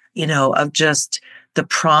overlay, of just the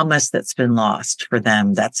promise that's been lost for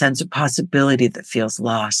them, that sense of possibility that feels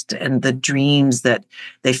lost, and the dreams that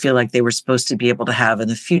they feel like they were supposed to be able to have in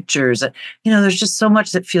the futures. There's just so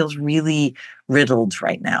much that feels really riddled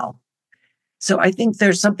right now. So I think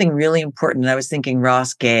there's something really important. I was thinking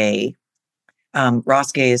Ross Gay.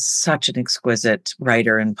 Ross Gay is such an exquisite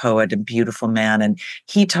writer and poet and beautiful man. And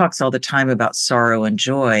he talks all the time about sorrow and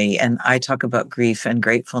joy. And I talk about grief and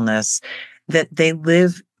gratefulness, that they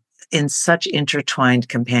live in such intertwined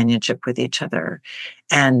companionship with each other.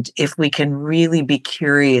 And if we can really be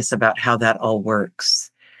curious about how that all works,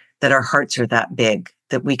 that our hearts are that big,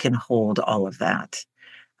 that we can hold all of that,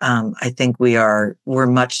 I think we're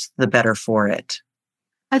much the better for it.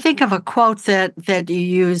 I think of a quote that you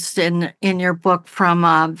used in your book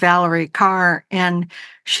from Valerie Carr, and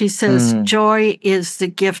she says, joy is the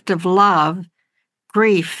gift of love.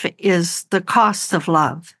 Grief is the cost of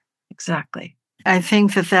love. Exactly. I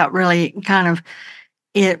think that really kind of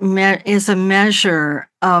is a measure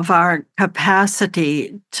of our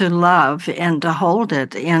capacity to love and to hold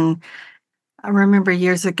it. And I remember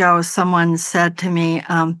years ago, someone said to me,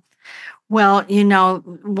 well,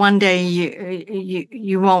 one day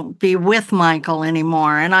you won't be with Michael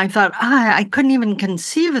anymore. And I thought, I couldn't even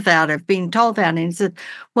conceive of that, of being told that. And he said,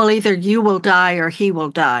 well, either you will die or he will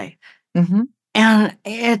die. Mm-hmm. And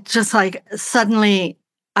it just like suddenly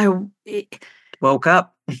woke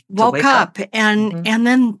up. And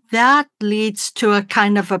then that leads to a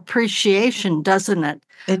kind of appreciation, doesn't it?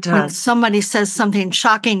 It does. When somebody says something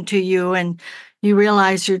shocking to you and you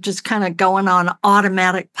realize you're just kind of going on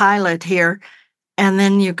automatic pilot here, and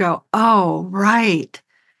then you go, oh, right.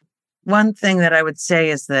 One thing that I would say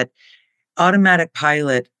is that automatic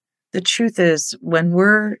pilot, the truth is, when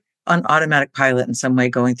we're on automatic pilot in some way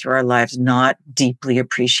going through our lives, not deeply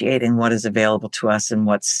appreciating what is available to us and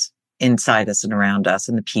what's inside us and around us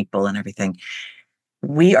and the people and everything,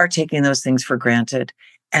 we are taking those things for granted.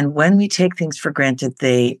 And when we take things for granted,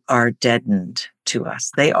 they are deadened to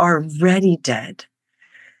us. They are already dead.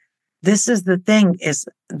 This is the thing, is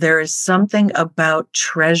there is something about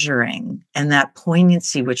treasuring and that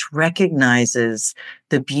poignancy which recognizes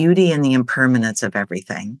the beauty and the impermanence of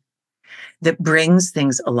everything that brings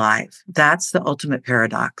things alive. That's the ultimate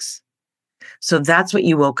paradox. So that's what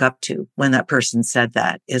you woke up to when that person said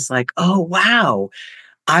that, is like, oh, wow,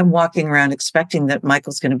 I'm walking around expecting that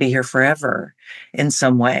Michael's going to be here forever in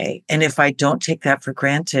some way. And if I don't take that for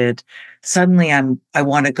granted, suddenly I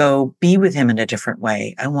want to go be with him in a different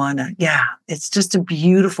way. It's just a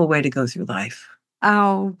beautiful way to go through life.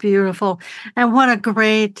 Oh, beautiful. And what a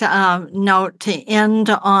great note to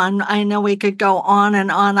end on. I know we could go on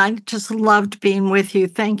and on. I just loved being with you.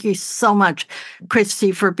 Thank you so much,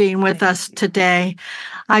 Kristi, for being with us today.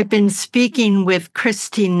 I've been speaking with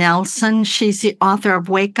Kristi Nelson. She's the author of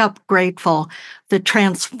Wake Up Grateful, the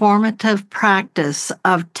transformative practice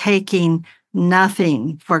of taking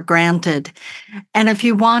nothing for granted. And if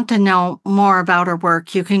you want to know more about her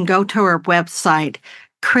work, you can go to her website,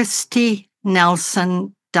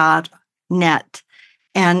 KristiNelson.net.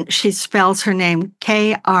 And she spells her name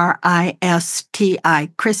Kristi,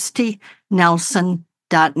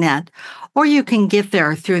 KristiNelson.net. Or you can get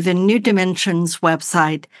there through the New Dimensions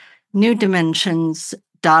website,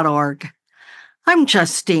 newdimensions.org. I'm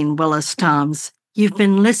Justine Willis-Toms. You've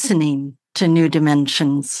been listening to New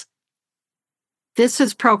Dimensions. This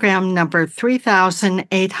is program number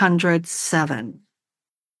 3807.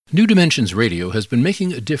 New Dimensions Radio has been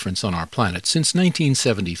making a difference on our planet since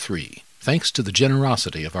 1973, thanks to the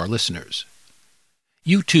generosity of our listeners.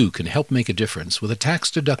 You too can help make a difference with a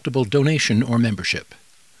tax-deductible donation or membership.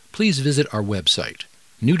 Please visit our website,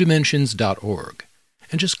 newdimensions.org,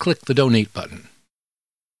 and just click the Donate button.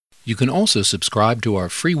 You can also subscribe to our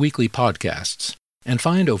free weekly podcasts and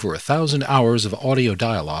find over 1,000 hours of audio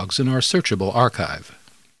dialogues in our searchable archive.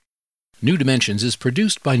 New Dimensions is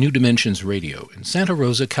produced by New Dimensions Radio in Santa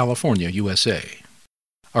Rosa, California, USA.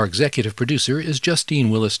 Our executive producer is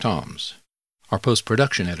Justine Willis-Toms. Our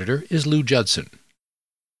post-production editor is Lou Judson.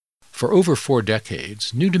 For over 4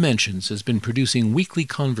 decades, New Dimensions has been producing weekly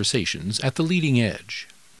conversations at the leading edge.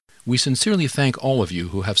 We sincerely thank all of you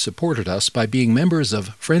who have supported us by being members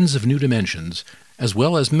of Friends of New Dimensions, as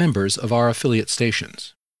well as members of our affiliate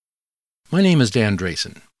stations. My name is Dan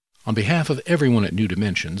Drayson. On behalf of everyone at New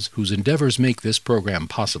Dimensions whose endeavors make this program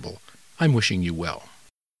possible, I'm wishing you well.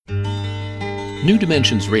 New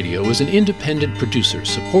Dimensions Radio is an independent producer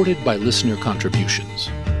supported by listener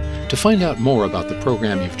contributions. To find out more about the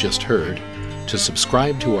program you've just heard, to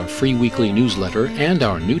subscribe to our free weekly newsletter and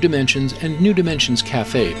our New Dimensions and New Dimensions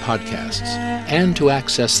Cafe podcasts, and to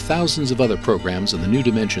access thousands of other programs in the New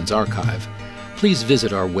Dimensions archive, please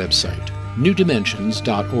visit our website,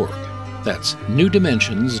 newdimensions.org. That's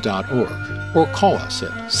newdimensions.org. Or call us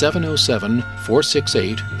at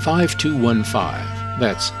 707-468-5215.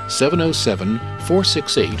 That's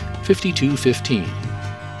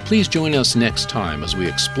 707-468-5215. Please join us next time as we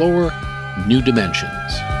explore New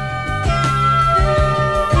Dimensions.